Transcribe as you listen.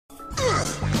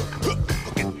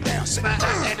say, get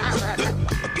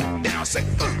down, say,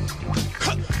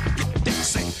 get down,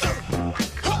 say,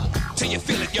 till you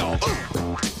feel it, y'all. Get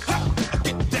down,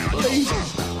 get down.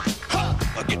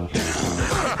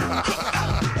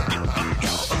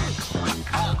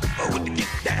 With the get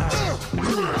down.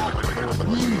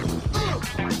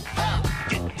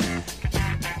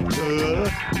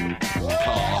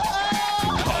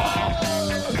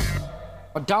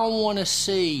 I don't want to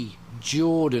see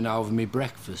Jordan over me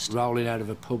breakfast rolling out of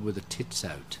a pub with the tits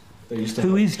out.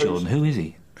 Who is Jordan? Who is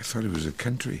he? I thought he was a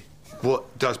country.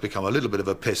 What does become a little bit of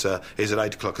a pisser is at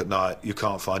 8 o'clock at night you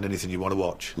can't find anything you want to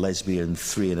watch. Lesbian,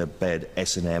 three-in-a-bed,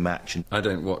 S&M action. I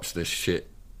don't watch this shit.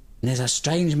 There's a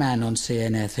strange man on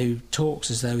CNF who talks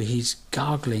as though he's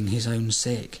gargling his own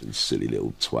sick. Silly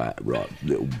little twat, right,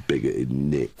 little bigoted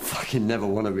nit. Fucking never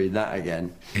want to read that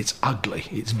again. It's ugly,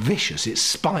 it's vicious, it's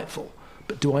spiteful.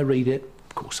 But do I read it?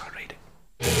 Of course I read it.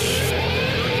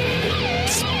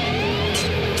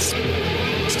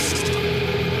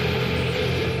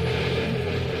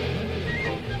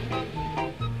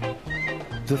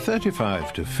 The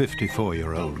 35 to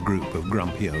 54-year-old group of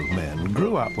grumpy old men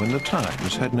grew up when the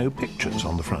Times had no pictures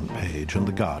on the front page and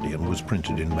the Guardian was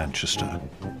printed in Manchester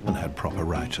and had proper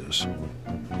writers.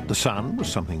 The Sun was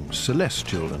something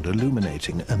celestial and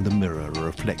illuminating, and the Mirror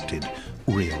reflected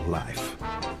real life.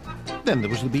 Then there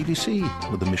was the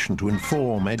BBC, with a mission to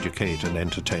inform, educate and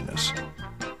entertain us.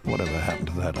 Whatever happened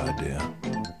to that idea?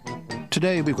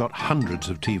 Today we've got hundreds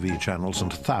of TV channels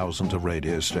and thousands of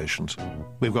radio stations.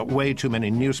 We've got way too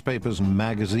many newspapers and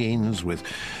magazines with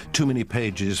too many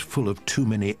pages full of too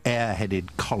many airheaded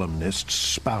columnists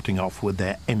spouting off with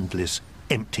their endless,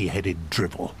 empty-headed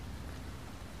drivel.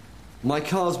 My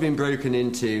car's been broken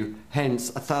into,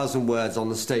 hence 1,000 words on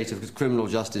the state of the criminal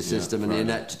justice system and the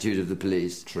ineptitude of the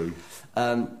police. True.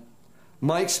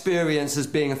 My experience as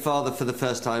being a father for the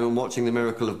first time and watching The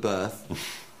Miracle of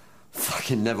Birth.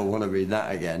 Fucking never want to read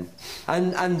that again.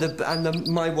 And the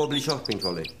My Wobbly Shopping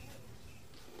Trolley.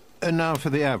 And now for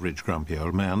the average grumpy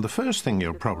old man, the first thing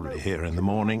you'll probably hear in the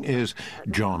morning is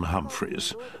John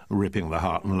Humphreys, ripping the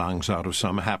heart and lungs out of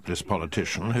some hapless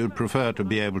politician who'd prefer to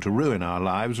be able to ruin our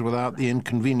lives without the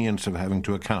inconvenience of having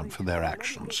to account for their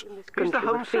actions. He's the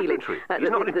Home Secretary.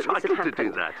 He's not entitled to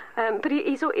do that. But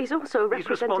he's also a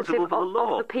representative of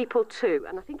the people too,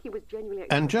 and I think he was genuinely...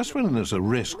 And just when there's a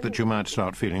risk that you might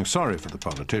start feeling sorry for the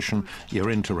politician,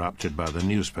 you're interrupted by the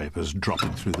newspapers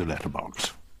dropping through the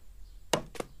letterbox.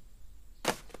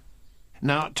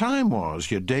 Now, Time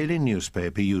was your daily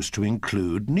newspaper used to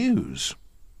include news.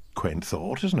 Quaint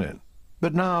thought, isn't it?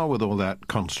 But now, with all that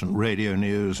constant radio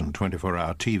news and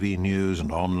 24-hour TV news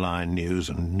and online news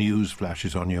and news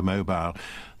flashes on your mobile,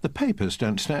 the papers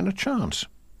don't stand a chance.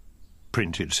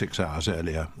 Printed 6 hours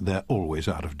earlier, they're always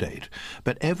out of date.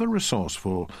 But ever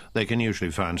resourceful, they can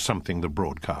usually find something the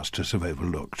broadcasters have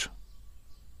overlooked.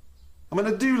 I mean,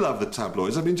 I do love the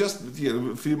tabloids. I mean, just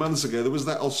a few months ago, there was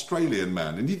that Australian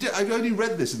man, and I only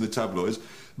read this in the tabloids,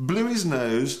 blew his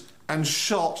nose and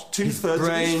shot two-thirds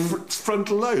of his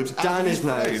frontal lobes down his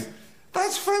nose.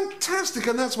 That's fantastic,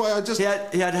 and that's why I just...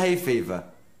 He had hay fever.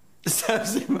 And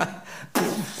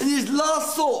his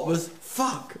last thought was,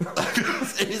 fuck.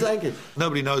 He's angry.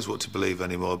 Nobody knows what to believe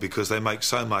anymore because they make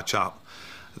so much up.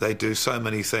 They do so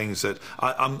many things that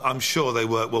I'm sure they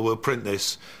work, well, we'll print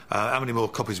this. How many more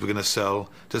copies we're going to sell?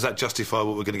 Does that justify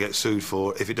what we're going to get sued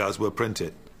for? If it does, we'll print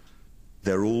it.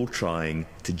 They're all trying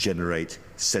to generate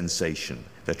sensation.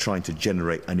 They're trying to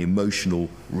generate an emotional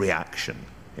reaction,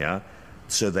 yeah?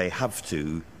 So they have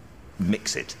to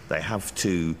mix it. They have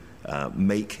to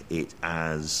make it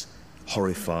as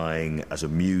horrifying, as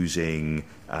amusing,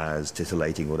 as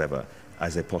titillating, whatever,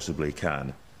 as they possibly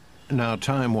can. Now,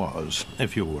 Time was,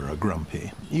 if you were a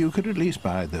grumpy, you could at least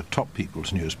buy the top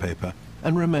people's newspaper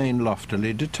and remain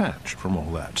loftily detached from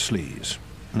all that sleaze.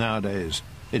 Nowadays,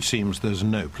 it seems there's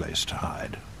no place to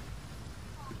hide.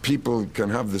 People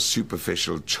can have the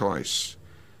superficial choice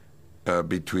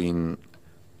between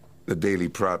the Daily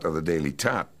Prat or the Daily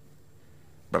Tat,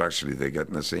 but actually they're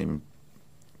getting the same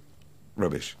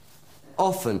rubbish.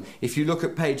 Often, if you look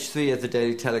at page 3 of the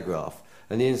Daily Telegraph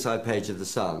and the inside page of the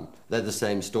Sun, they're the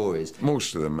same stories.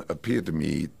 Most of them appear to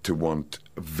me to want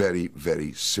a very,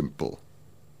 very simple,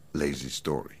 lazy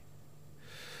story.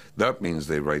 That means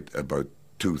they write about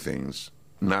two things: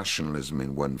 nationalism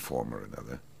in one form or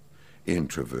another,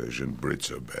 introversion,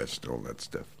 Brits are best, all that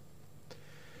stuff.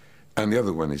 And the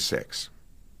other one is sex.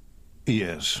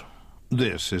 Yes,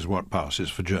 this is what passes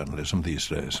for journalism these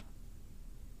days.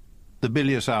 The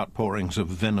bilious outpourings of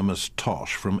venomous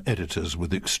tosh from editors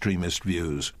with extremist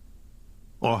views.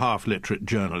 or half-literate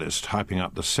journalist hyping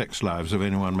up the sex lives of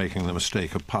anyone making the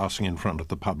mistake of passing in front of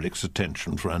the public's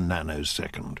attention for a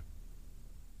nanosecond.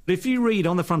 If you read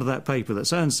on the front of that paper that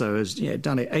so-and-so has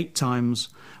done it 8 times,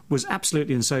 was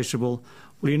absolutely insatiable,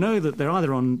 well, you know that they're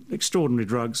either on extraordinary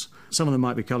drugs, some of them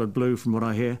might be coloured blue from what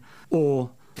I hear,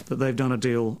 or that they've done a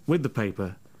deal with the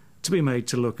paper to be made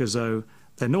to look as though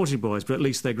they're naughty boys, but at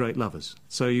least they're great lovers.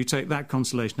 So you take that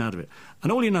consolation out of it.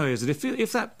 And all you know is that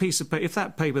if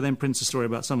that paper then prints a story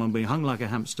about someone being hung like a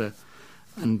hamster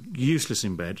and useless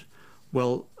in bed,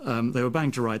 well, they were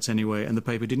banged to rights anyway, and the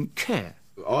paper didn't care.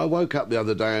 I woke up the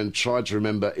other day and tried to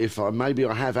remember if maybe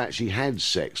I have actually had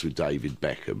sex with David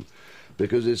Beckham,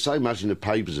 because there's so much in the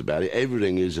papers about it,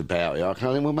 everything is about it. I kind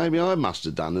of think, well, maybe I must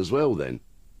have done as well then.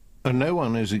 And no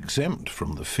one is exempt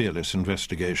from the fearless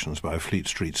investigations by Fleet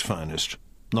Street's finest.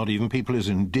 Not even people as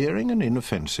endearing and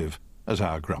inoffensive as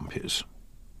our Grumpies.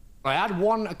 I had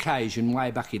one occasion way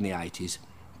back in the 80s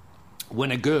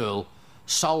when a girl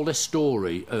sold a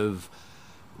story of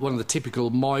one of the typical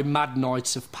My Mad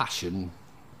Nights of Passion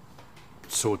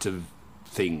sort of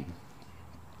thing.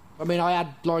 I mean, I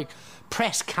had, like,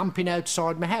 press camping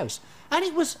outside my house, and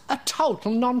it was a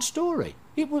total non-story.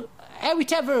 It was... How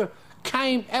it ever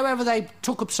came... However they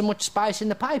took up so much space in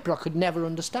the paper, I could never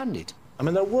understand it. I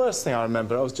mean, the worst thing I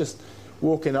remember, I was just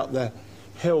walking up the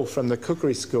hill from the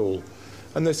cookery school,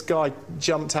 and this guy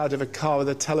jumped out of a car with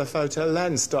a telephoto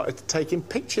lens, started taking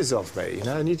pictures of me, you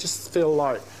know, and you just feel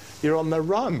like you're on the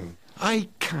run. I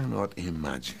cannot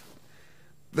imagine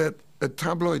that a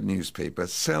tabloid newspaper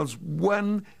sells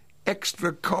one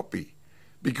extra copy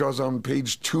because on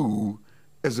page 2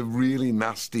 is a really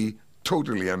nasty,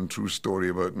 totally untrue story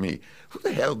about me. Who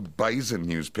the hell buys a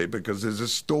newspaper because there's a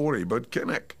story about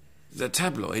Kinnock? The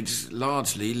tabloids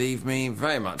largely leave me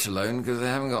very much alone because they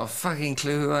haven't got a fucking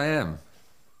clue who I am.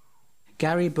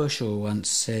 Gary Bushell once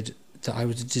said that I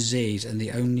was a disease and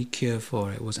the only cure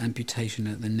for it was amputation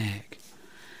at the neck.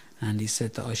 And he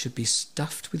said that I should be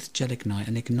stuffed with gelignite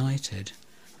and ignited.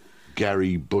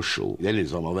 Gary Bushell, any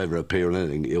time I've ever appeared on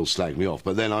anything, he'll slag me off.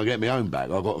 But then I get my own back.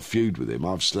 I've got a feud with him.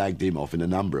 I've slagged him off in a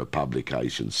number of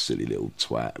publications. Silly little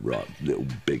twat, right, little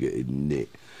bigoted nit.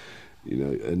 You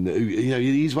know, and you know,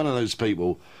 he's one of those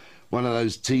people, one of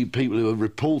those people who are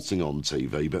reporting on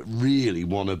TV but really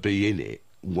want to be in it,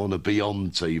 want to be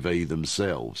on TV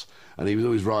themselves. And he was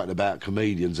always writing about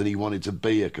comedians, and he wanted to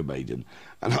be a comedian.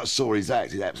 And I saw his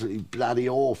act; it's absolutely bloody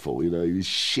awful. You know, he was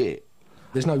shit.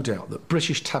 There's no doubt that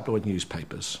British tabloid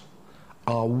newspapers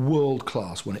are world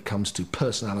class when it comes to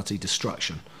personality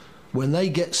destruction. When they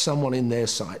get someone in their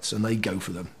sights and they go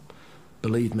for them,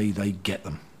 believe me, they get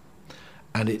them.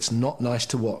 And it's not nice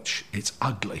to watch. It's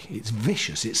ugly. It's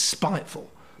vicious. It's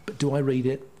spiteful. But do I read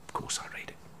it? Of course I read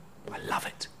it. I love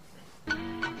it.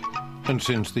 And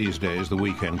since these days the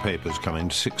weekend papers come in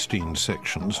 16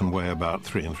 sections and weigh about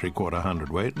 3 3/4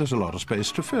 hundredweight, there's a lot of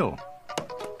space to fill,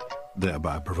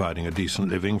 thereby providing a decent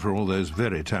living for all those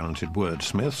very talented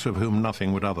wordsmiths of whom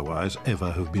nothing would otherwise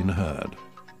ever have been heard.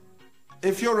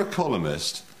 If you're a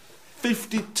columnist,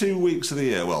 52 weeks of the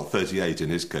year, well, 38 in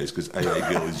his case, because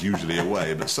A.A. Gill is usually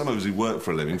away, but some of us who work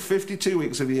for a living, 52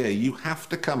 weeks of the year, you have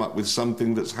to come up with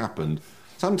something that's happened.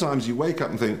 Sometimes you wake up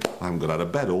and think, I haven't got out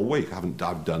of bed all week,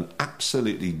 I've done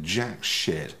absolutely jack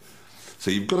shit.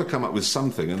 So you've got to come up with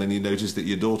something, and then you notice that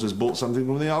your daughter's bought something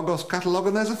from the Argos catalogue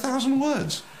and there's 1,000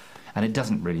 words. And it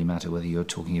doesn't really matter whether you're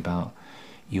talking about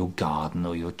your garden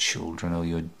or your children or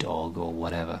your dog or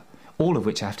whatever. All of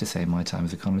which, I have to say, in my time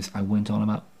as a columnist, I went on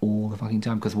about all the fucking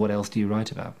time, because what else do you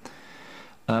write about?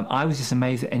 I was just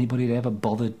amazed that anybody had ever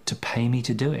bothered to pay me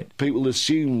to do it. People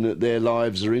assume that their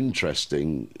lives are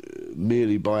interesting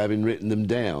merely by having written them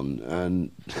down,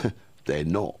 and they're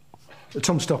not.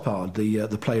 Tom Stoppard,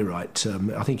 the playwright,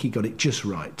 I think he got it just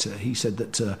right. He said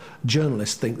that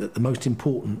journalists think that the most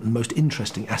important and most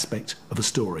interesting aspect of a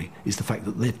story is the fact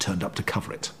that they've turned up to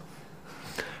cover it.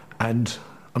 And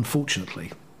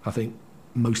unfortunately, I think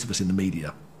most of us in the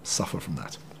media suffer from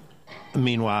that.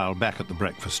 Meanwhile, back at the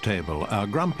breakfast table, our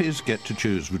Grumpies get to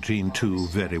choose between 2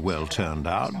 very well turned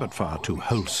out but far too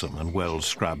wholesome and well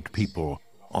scrubbed people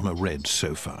on a red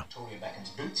sofa.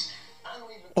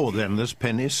 Or then there's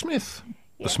Penny Smith,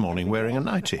 this morning wearing a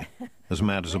nightie, as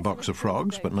mad as a box of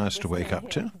frogs, but nice to wake up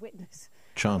to.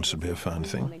 Chance would be a fine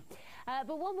thing.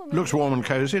 Looks warm and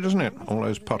cosy, doesn't it? All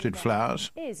those potted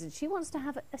flowers. She wants to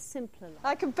have a simpler life.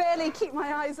 I can barely keep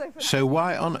my eyes open. So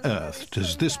why on earth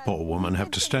does this poor woman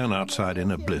have to stand outside in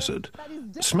a blizzard,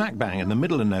 smack bang in the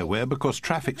middle of nowhere, because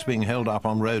traffic's being held up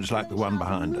on roads like the one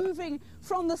behind her? Moving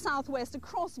from the southwest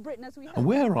across Britain as we have...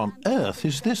 Where on earth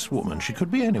is this woman? She could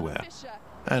be anywhere.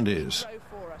 And is.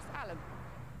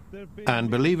 And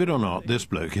believe it or not, this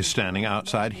bloke is standing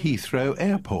outside Heathrow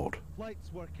Airport.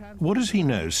 What does he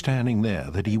know standing there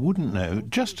that he wouldn't know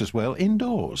just as well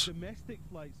indoors?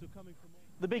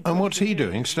 And what's he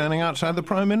doing standing outside the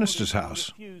Prime Minister's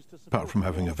house? Apart from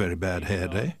having a very bad hair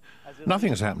day.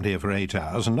 Nothing's happened here for 8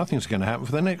 hours and nothing's going to happen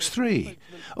for the next 3.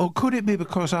 Or could it be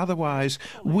because otherwise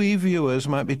we viewers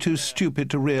might be too stupid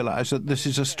to realise that this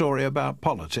is a story about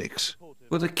politics?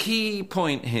 Well, the key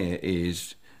point here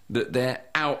is that they're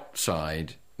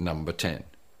outside number 10.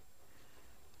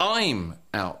 I'm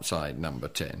outside number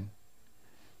 10.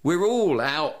 We're all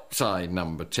outside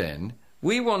number 10.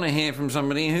 We want to hear from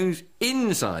somebody who's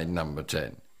inside number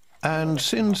 10. And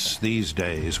since these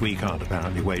days we can't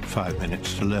apparently wait 5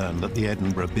 minutes to learn that the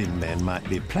Edinburgh bin men might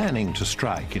be planning to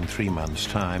strike in 3 months'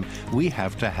 time, we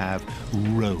have to have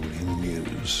rolling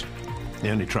news.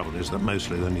 The only trouble is that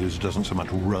mostly the news doesn't so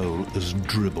much roll as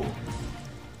dribble.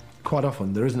 Quite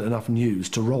often there isn't enough news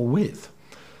to roll with.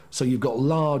 So you've got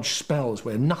large spells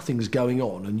where nothing's going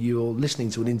on and you're listening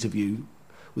to an interview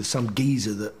with some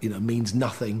geezer that, you know, means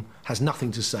nothing, has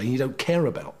nothing to say, and you don't care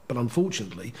about. But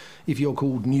unfortunately, if you're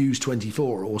called News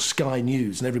 24 or Sky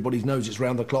News and everybody knows it's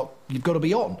round the clock, you've got to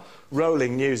be on.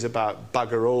 Rolling news about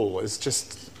bugger all is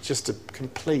just a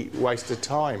complete waste of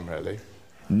time, really.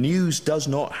 News does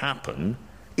not happen,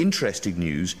 interesting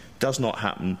news does not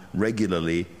happen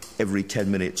regularly every 10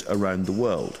 minutes around the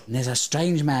world. And there's a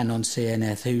strange man on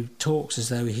CNF who talks as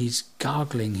though he's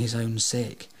gargling his own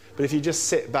sick. But if you just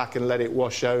sit back and let it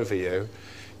wash over you,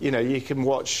 you know, you can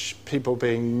watch people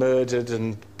being murdered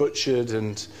and butchered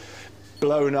and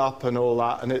blown up and all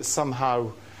that, and it's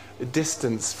somehow a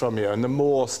distance from you. And the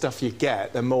more stuff you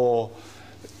get, the more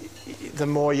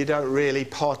you don't really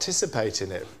participate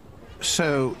in it.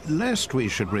 So, lest we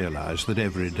should realise that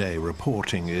everyday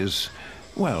reporting is,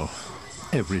 well,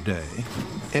 every day,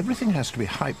 everything has to be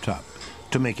hyped up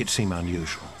to make it seem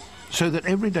unusual. So that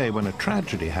every day when a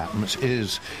tragedy happens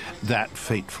is that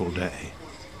fateful day.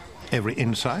 Every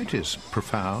insight is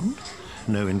profound.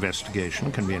 No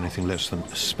investigation can be anything less than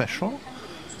special.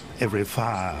 Every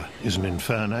fire is an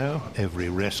inferno. Every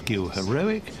rescue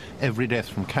heroic. Every death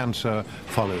from cancer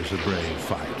follows a brave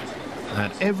fight.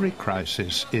 And every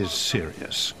crisis is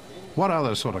serious. What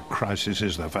other sort of crisis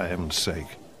is there, for heaven's sake?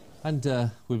 And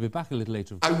we'll be back a little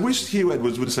later. I wish Hugh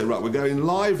Edwards would say, right, we're going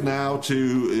live now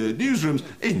to newsrooms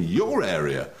in your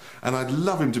area. And I'd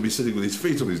love him to be sitting with his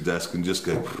feet on his desk and just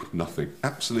go, nothing.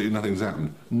 Absolutely nothing's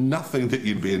happened. Nothing that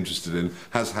you'd be interested in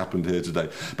has happened here today.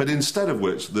 But instead of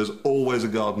which, there's always a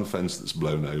garden fence that's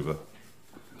blown over.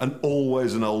 And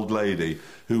always an old lady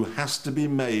who has to be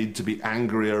made to be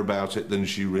angrier about it than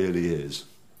she really is.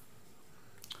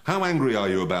 How angry are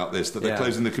you about this, that they're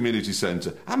closing the community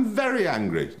centre? I'm very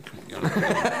angry.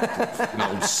 An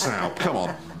old sow, come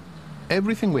on.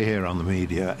 Everything we hear on the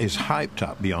media is hyped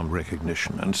up beyond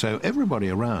recognition, and so everybody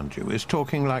around you is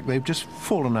talking like they've just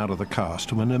fallen out of the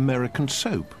cast of an American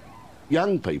soap.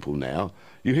 Young people now,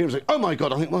 you hear them say, oh my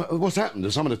God, I think, what's happened?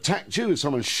 Has someone attacked you? Has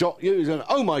someone shot you?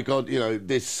 Oh my God, you know,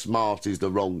 this smart is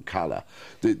the wrong colour.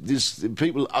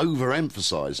 People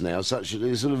overemphasise now, such that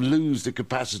they sort of lose the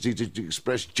capacity to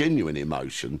express genuine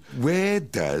emotion. Where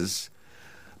does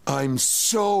I'm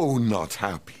so not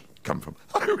happy come from?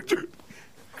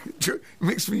 It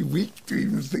makes me weak to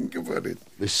even think about it.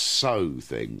 This so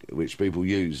thing, which people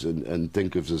use and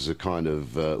think of as a kind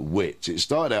of wit, it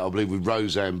started out, I believe, with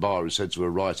Roseanne Barr, who said to a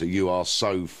writer, you are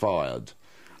so fired.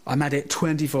 I'm at it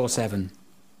 24/7.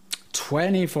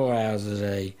 24 hours a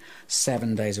day,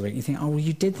 7 days a week. You think, oh, well,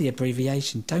 you did the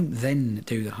abbreviation. Don't then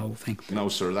do the whole thing. No,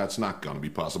 sir, that's not going to be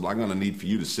possible. I'm going to need for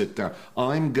you to sit down.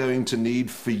 I'm going to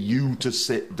need for you to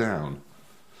sit down.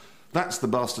 That's the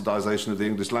bastardisation of the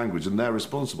English language, and they're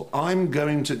responsible. I'm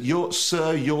going to...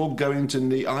 you're going to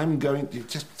need... I'm going to...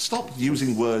 Just stop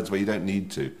using words where you don't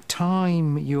need to.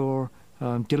 Time your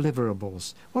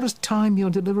deliverables. What does time your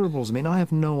deliverables mean? I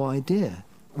have no idea.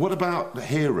 What about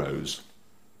heroes?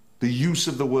 The use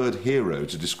of the word hero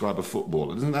to describe a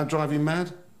footballer. Doesn't that drive you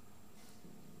mad?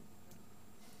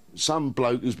 Some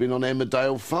bloke who's been on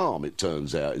Emmerdale Farm, it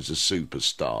turns out, is a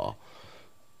superstar.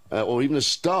 Or even a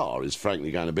star is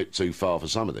frankly going a bit too far for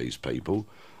some of these people.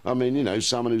 I mean, you know,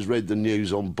 someone who's read the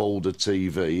news on Balder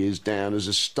TV is down as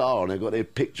a star and they've got their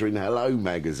picture in Hello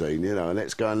magazine, you know, and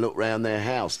let's go and look round their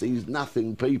house. These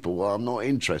nothing people, well, I'm not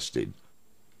interested.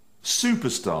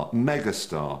 Superstar,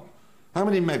 megastar. How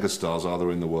many megastars are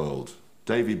there in the world?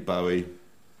 David Bowie,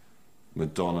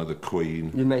 Madonna, the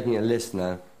Queen. You're making a list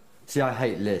now. See, I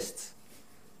hate lists.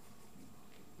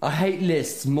 I hate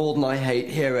lists more than I hate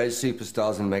heroes,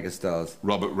 superstars and megastars.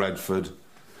 Robert Redford.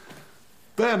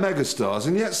 They're megastars,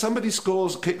 and yet somebody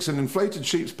kicks an inflated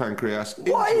sheep's pancreas.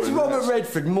 Why is Robert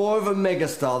Redford more of a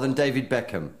megastar than David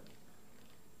Beckham?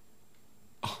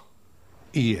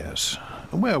 Yes.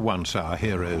 Where once our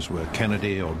heroes were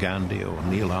Kennedy or Gandhi or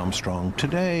Neil Armstrong,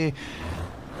 today,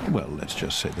 well, let's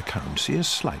just say the currency is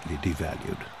slightly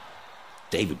devalued.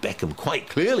 David Beckham quite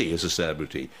clearly is a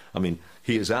celebrity. I mean,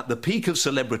 he is at the peak of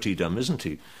celebritydom, isn't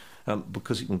he?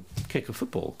 Because he can kick a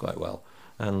football quite well.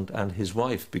 And his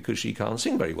wife, because she can't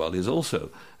sing very well, is also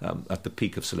at the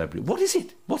peak of celebrity. What is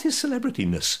it? What is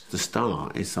celebrityness? The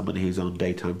star is somebody who's on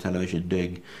daytime television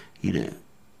doing, you know,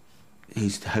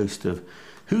 he's the host of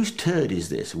Whose Turd Is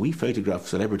This? We photograph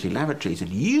celebrity lavatories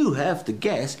and you have to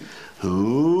guess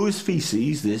whose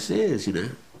faeces this is, you know.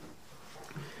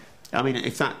 I mean,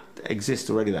 if that exists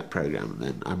already, that programme,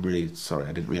 then I'm really sorry,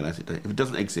 I didn't realise it. If it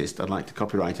doesn't exist, I'd like to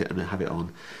copyright it and have it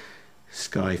on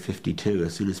Sky 52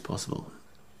 as soon as possible.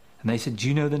 And they said, do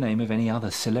you know the name of any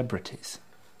other celebrities?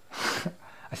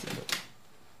 I said,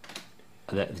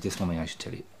 look, just one thing I should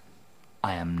tell you.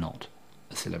 I am not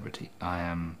a celebrity. I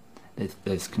am...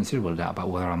 There's considerable doubt about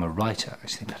whether I'm a writer,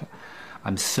 actually.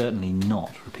 I'm certainly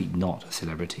not, repeat, not a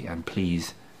celebrity. And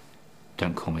please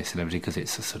don't call me a celebrity, because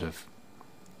it's a sort of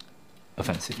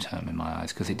offensive term in my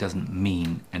eyes, because it doesn't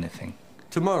mean anything.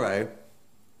 Tomorrow,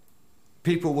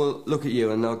 people will look at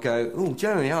you and they'll go, "Oh,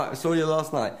 Jeremy, I saw you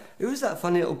last night. Who was that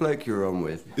funny little bloke you were on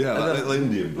with?" Yeah, that little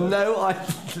Indian bloke.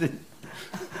 No,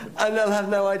 and they'll have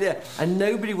no idea. And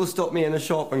nobody will stop me in a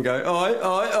shop and go,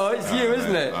 oh, it's you,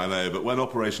 isn't it? I know, but when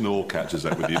Operation All catches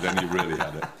up with you, then you really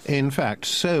had it. In fact,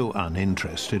 so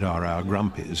uninterested are our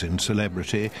grumpies in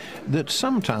celebrity that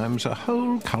sometimes a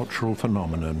whole cultural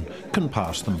phenomenon can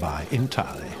pass them by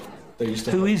entirely.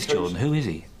 Who is Jordan? Who is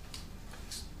he?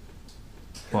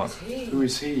 What? Who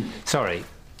is he? Sorry.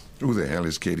 Who the hell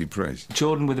is Katie Price?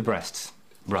 Jordan with the breasts.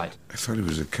 Right. I thought it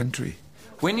was a country.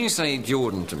 When you say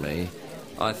Jordan to me,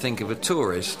 I think of a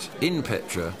tourist in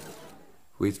Petra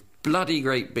with bloody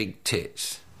great big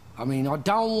tits. I mean, I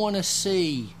don't want to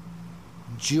see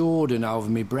Jordan over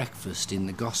me breakfast in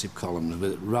the gossip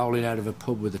column rolling out of a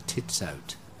pub with the tits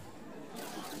out.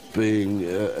 Being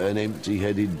an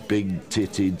empty-headed,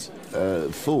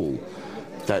 big-titted fool.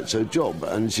 That's her job,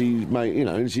 and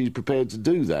she's prepared to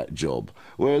do that job.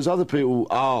 Whereas other people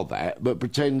are that, but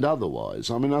pretend otherwise.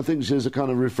 I mean, I think there's a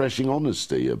kind of refreshing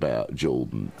honesty about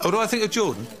Jordan. What do I think of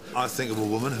Jordan? I think of a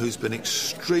woman who's been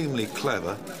extremely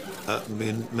clever at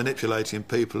manipulating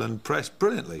people and press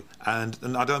brilliantly. And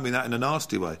I don't mean that in a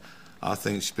nasty way. I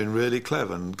think she's been really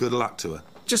clever, and good luck to her.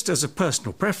 Just as a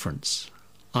personal preference,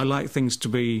 I like things to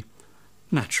be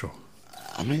natural.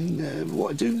 I mean,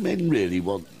 what do men really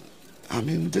want? I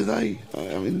mean, do they?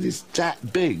 I mean, it's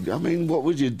that big. I mean, what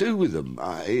would you do with them?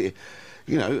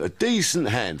 You know, a decent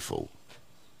handful.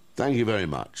 Thank you very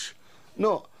much.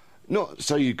 Not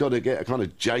so you've got to get a kind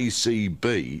of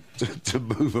JCB to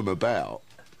move them about.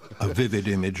 A vivid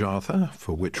image, Arthur,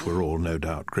 for which we're all no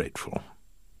doubt grateful.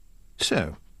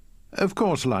 So, of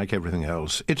course, like everything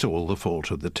else, it's all the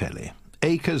fault of the telly.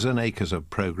 Acres and acres of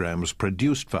programmes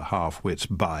produced for half-wits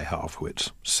by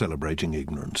half-wits, celebrating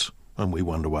ignorance. And we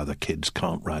wonder why the kids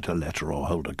can't write a letter or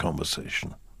hold a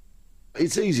conversation.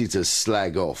 It's easy to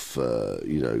slag off,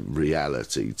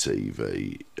 reality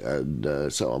TV,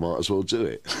 and so I might as well do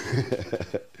it.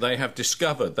 They have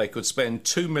discovered they could spend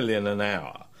 $2 million an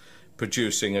hour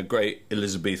producing a great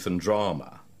Elizabethan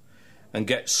drama and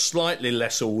get slightly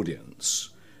less audience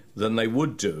than they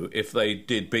would do if they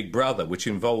did Big Brother, which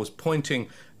involves pointing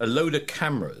a load of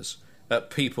cameras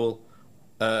at people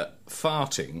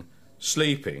farting,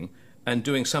 sleeping, and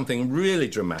doing something really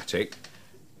dramatic,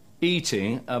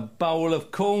 eating a bowl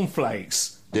of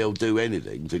cornflakes. They'll do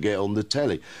anything to get on the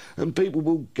telly. And people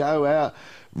will go out,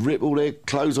 rip all their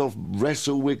clothes off,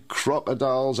 wrestle with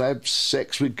crocodiles, have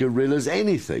sex with gorillas,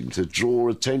 anything to draw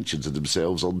attention to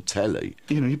themselves on telly.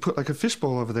 You know, you put like a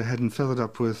fishbowl over their head and fill it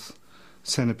up with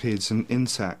centipedes and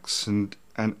insects, and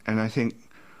I think,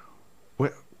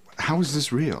 how is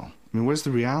this real? I mean, where's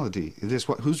the reality?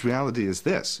 Whose reality is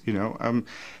this? You know,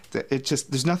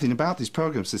 there's nothing about these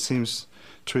programs that seems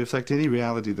to reflect any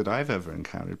reality that I've ever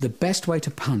encountered. The best way to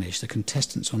punish the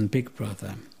contestants on Big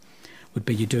Brother would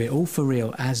be you do it all for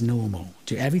real as normal.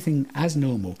 Do everything as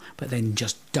normal, but then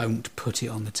just don't put it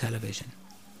on the television.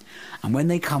 And when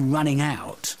they come running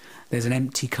out, there's an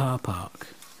empty car park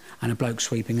and a bloke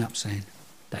sweeping up saying,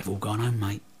 "They've all gone home,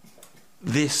 mate."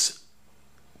 This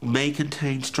may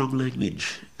contain strong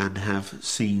language and have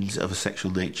scenes of a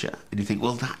sexual nature. And you think,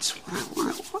 well, that's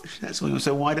what,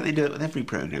 so why don't they do it with every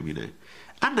programme, you know?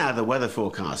 And now the weather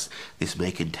forecast. This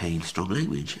may contain strong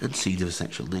language and scenes of a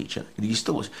sexual nature. And you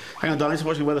still watch... Hang on, darling, I'm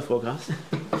watching the weather forecast.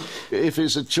 If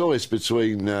it's a choice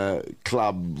between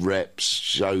club reps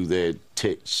show their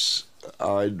tits,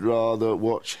 I'd rather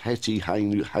watch Hetty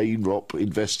Hainrop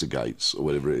Investigates, or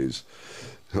whatever it is.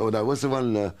 Oh, no, what's the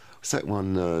one... what's that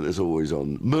one that's always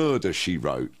on? Murder, She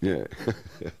Wrote, yeah.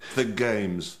 The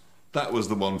Games. That was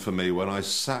the one for me when I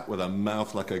sat with a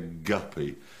mouth like a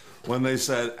guppy. When they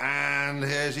said, and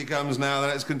here she comes now, the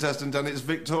next contestant, and it's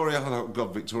Victoria... Oh,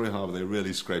 God, Victoria Harvey, they're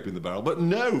really scraping the barrel. But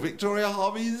no, Victoria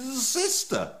Harvey's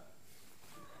sister.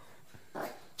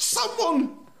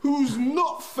 Someone who's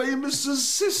not famous as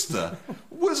sister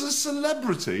was a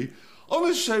celebrity on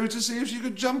a show to see if she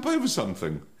could jump over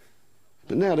something.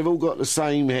 But now they've all got the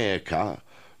same haircut,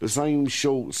 the same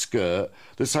short skirt,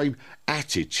 the same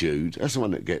attitude. That's the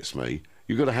one that gets me.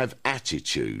 You've got to have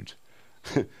attitude.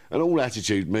 And all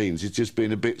attitude means is just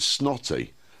being a bit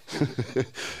snotty.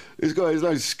 There's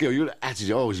no skill. You've got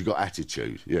attitude. Oh, she's got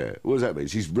attitude. Yeah. What does that mean?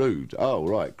 She's rude. Oh,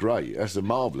 right, great. That's a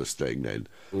marvellous thing, then.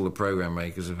 All the programme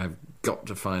makers have got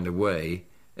to find a way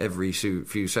every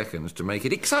few seconds to make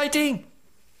it exciting.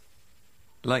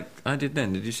 Like I did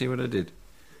then. Did you see what I did?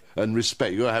 And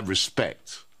respect. You've got to have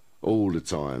respect all the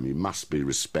time. You must be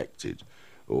respected.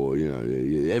 Or, you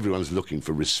know, everyone's looking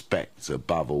for respect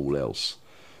above all else.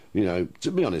 You know,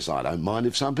 to be honest, I don't mind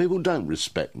if some people don't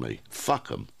respect me.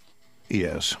 Fuck 'em.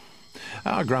 Yes.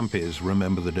 Our grumpies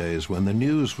remember the days when the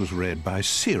news was read by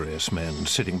serious men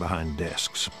sitting behind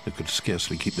desks who could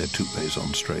scarcely keep their toupees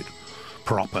on straight.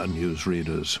 Proper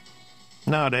newsreaders.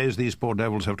 Nowadays, these poor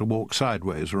devils have to walk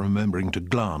sideways, remembering to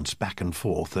glance back and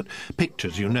forth at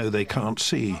pictures you know they can't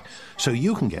see, so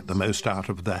you can get the most out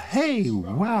of the hey,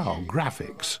 wow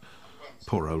graphics.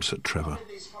 Poor old Sir Trevor.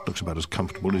 Looks about as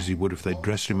comfortable as he would if they'd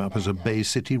dressed him up as a Bay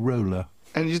City roller.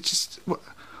 And you just...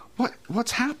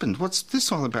 What's happened? What's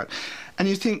this all about? And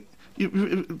you think...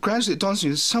 gradually it dawns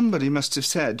on you, somebody must have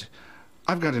said,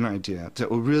 I've got an idea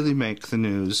that will really make the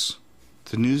news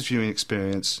viewing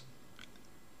experience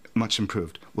much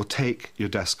improved. We'll take your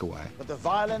desk away. But the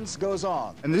violence goes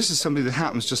on. And this is something that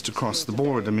happens just across the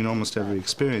board. I mean, almost every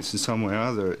experience in some way or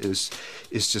other is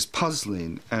just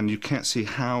puzzling, and you can't see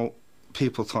how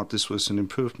people thought this was an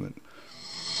improvement.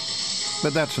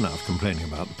 But that's enough complaining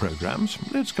about the programmes.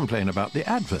 Let's complain about the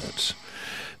adverts.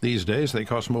 These days they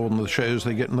cost more than the shows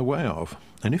they get in the way of.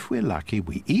 And if we're lucky,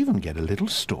 we even get a little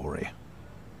story.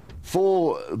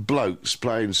 4 blokes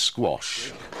playing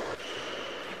squash.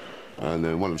 And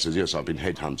then one of them says, yes, I've been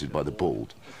headhunted by the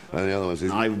board. And the other one says,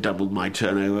 I've doubled my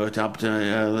turnover up to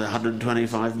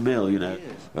 125 mil, you know.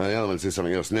 And the other one says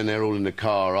something else, and then they're all in the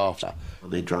car after.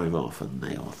 And they drive off, and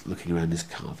they are looking around this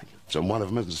car thinking. So one of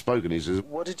them hasn't spoken, he says...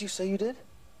 What did you say you did?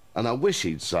 And I wish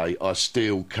he'd say, I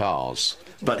steal cars.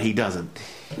 But he doesn't.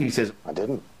 He says... I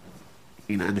didn't.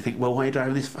 You know, and they think, well, why are you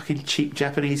driving this fucking cheap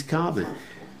Japanese car then?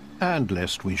 And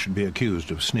lest we should be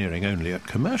accused of sneering only at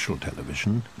commercial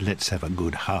television, let's have a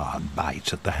good hard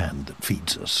bite at the hand that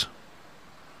feeds us.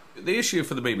 The issue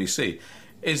for the BBC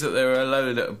is that there are a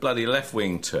load of bloody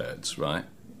left-wing turds, right?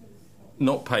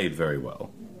 Not paid very well,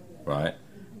 right?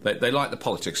 They like the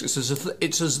politics.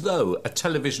 It's as though a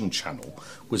television channel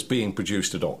was being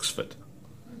produced at Oxford,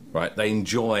 right? They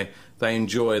enjoy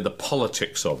the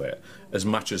politics of it as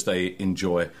much as they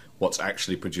enjoy what's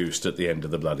actually produced at the end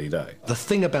of the bloody day. The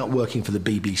thing about working for the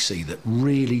BBC that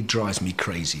really drives me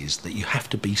crazy is that you have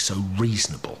to be so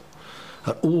reasonable.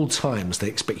 At all times they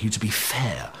expect you to be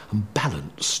fair and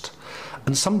balanced.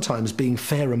 And sometimes being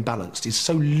fair and balanced is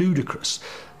so ludicrous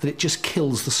that it just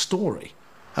kills the story.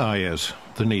 Ah, yes,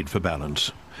 the need for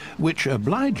balance, which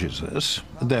obliges us,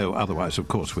 though otherwise of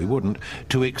course we wouldn't,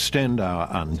 to extend our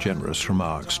ungenerous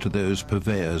remarks to those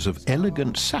purveyors of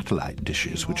elegant satellite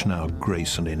dishes which now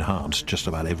grace and enhance just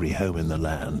about every home in the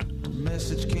land. The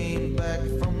message came back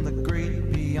from the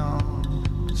great beyond.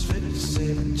 There's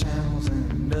 57 channels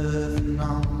and nothing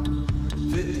on.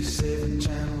 57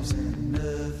 channels and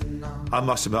nothing on. I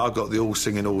must admit, I've got the all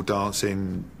singing, all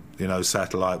dancing, you know,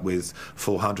 satellite with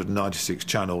 496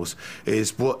 channels.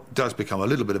 Is what does become a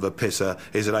little bit of a pisser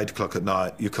is at 8 o'clock at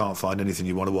night you can't find anything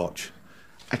you want to watch.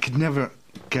 I could never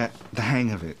get the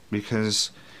hang of it,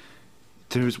 because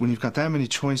when you've got that many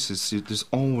choices, there's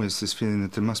always this feeling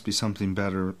that there must be something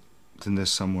better than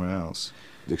this somewhere else.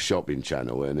 The shopping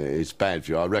channel, and it's bad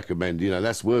for you. I recommend, you know,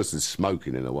 that's worse than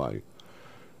smoking in a way.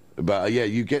 But yeah,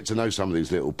 you get to know some of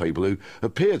these little people who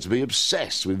appear to be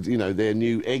obsessed with, you know, their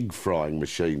new egg frying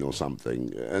machine or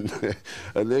something, and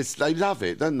they love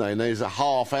it, don't they? And there's a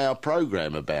half-hour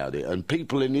programme about it, and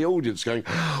people in the audience going,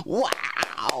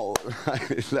 "Wow!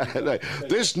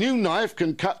 This new knife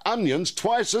can cut onions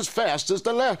twice as fast as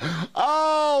the left.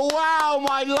 Oh wow!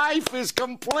 My life is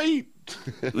complete."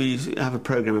 We have a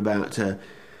programme about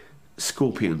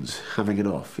scorpions having it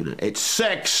off, you know. It's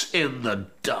sex in the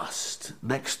dust.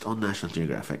 Next on National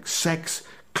Geographic. Sex,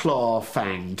 claw,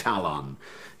 fang, talon.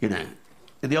 You know,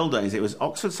 in the old days it was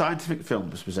Oxford Scientific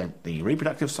Films present the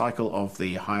reproductive cycle of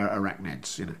the higher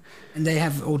arachnids, you know. And they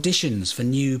have auditions for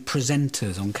new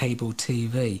presenters on cable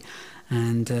TV.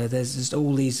 And there's just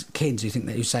all these kids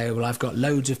who say, "Oh, well, I've got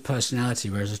loads of personality,"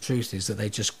 whereas the truth is that they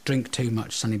just drink too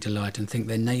much Sunny Delight and think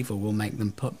their navel will make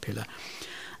them popular.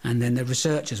 And then the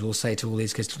researchers will say to all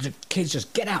these kids,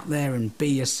 just get out there and be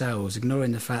yourselves,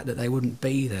 ignoring the fact that they wouldn't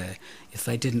be there if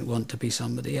they didn't want to be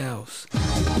somebody else.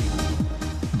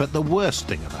 But the worst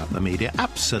thing about the media,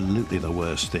 absolutely the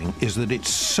worst thing, is that it's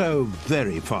so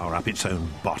very far up its own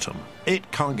bottom.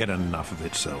 It can't get enough of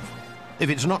itself. If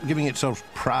it's not giving itself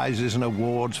prizes and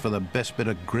awards for the best bit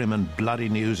of grim and bloody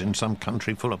news in some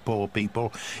country full of poor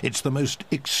people, it's the most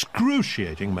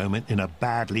excruciating moment in a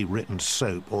badly written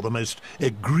soap or the most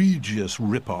egregious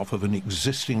rip-off of an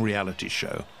existing reality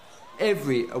show.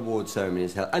 Every award ceremony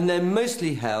is hell, and they're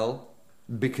mostly hell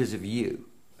because of you.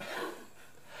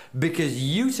 Because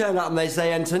you turn up and they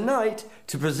say, "And tonight,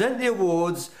 to present the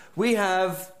awards, we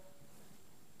have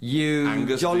you,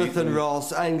 Angus Jonathan Deaton.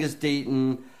 Ross, Angus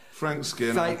Deaton, Frank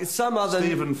Skinner, some other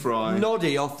Stephen Fry,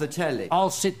 noddy off the telly."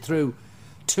 I'll sit through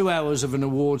 2 hours of an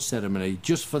award ceremony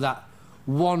just for that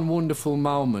one wonderful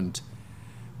moment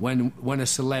when a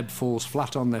celeb falls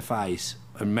flat on their face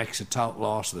and makes a total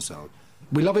arse of themselves.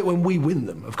 We love it when we win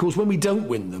them. Of course, when we don't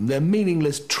win them, they're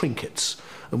meaningless trinkets,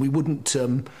 and we wouldn't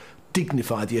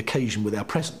dignify the occasion with our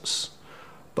presence.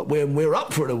 But when we're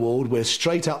up for an award, we're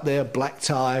straight up there, black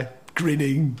tie,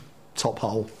 grinning, top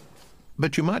hole.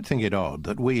 But you might think it odd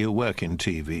that we who work in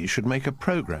TV should make a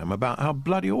programme about how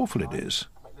bloody awful it is.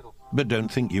 But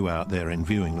don't think you out there in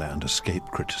viewing land escape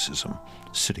criticism,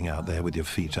 sitting out there with your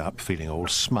feet up, feeling all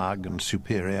smug and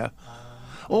superior.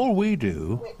 All we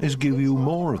do is give you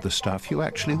more of the stuff you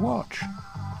actually watch.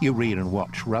 You read and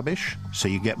watch rubbish, so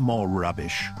you get more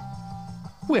rubbish.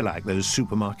 We're like those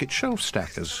supermarket shelf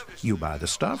stackers. You buy the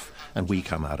stuff, and we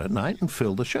come out at night and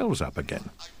fill the shelves up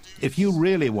again. If you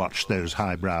really watched those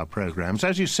highbrow programmes,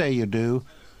 as you say you do,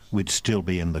 we'd still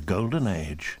be in the golden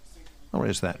age. Or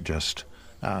is that just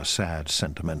our sad,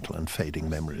 sentimental and fading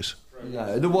memories?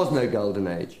 No, there was no golden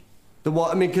age.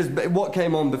 Because what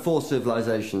came on before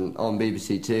Civilization on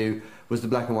BBC Two was the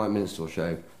black and white minstrel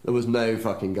show. There was no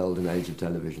fucking golden age of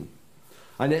television.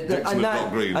 And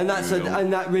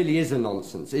that really is a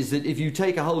nonsense, is that if you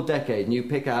take a whole decade and you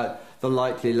pick out The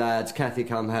Likely Lads, Cathy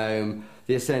Come Home,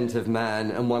 The Ascent of Man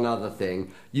and one other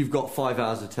thing, you've got 5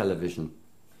 hours of television.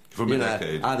 From a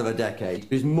decade. Out of a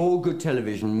decade. There's more good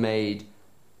television made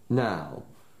now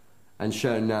and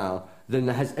shown now than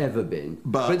there has ever been.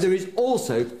 But there is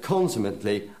also,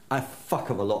 consummately, a fuck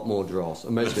of a lot more dross,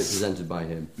 and most of it presented by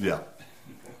him. Yeah.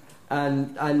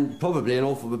 And probably an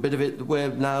awful bit of it that we're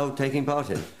now taking part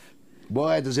in.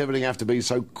 Why does everything have to be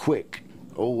so quick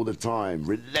all the time,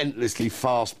 relentlessly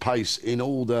fast-paced in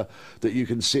order that you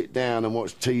can sit down and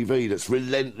watch TV that's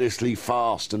relentlessly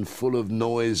fast and full of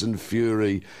noise and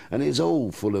fury? And it's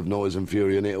all full of noise and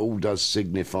fury, and it all does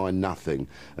signify nothing.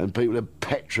 And people are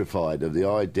petrified of the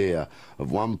idea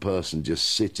of one person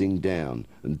just sitting down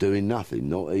and doing nothing,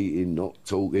 not eating, not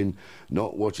talking,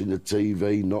 not watching the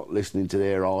TV, not listening to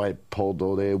their iPod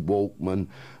or their Walkman,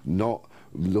 not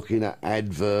looking at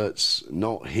adverts,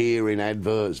 not hearing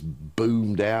adverts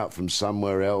boomed out from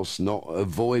somewhere else, not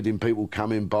avoiding people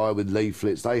coming by with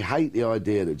leaflets. They hate the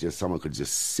idea that just someone could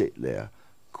just sit there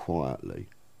quietly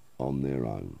on their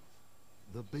own.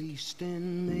 The beast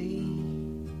in me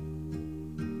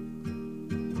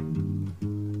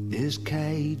is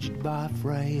caged by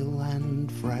frail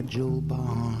and fragile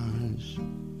bars,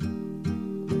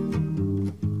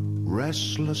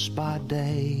 restless by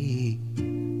day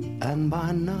and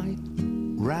by night,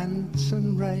 rants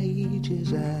and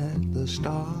rages at the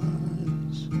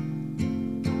stars.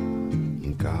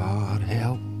 God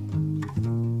help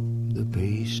the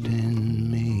beast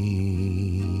in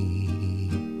me.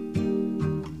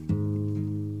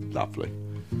 Lovely.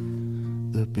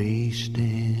 The beast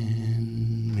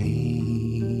in me.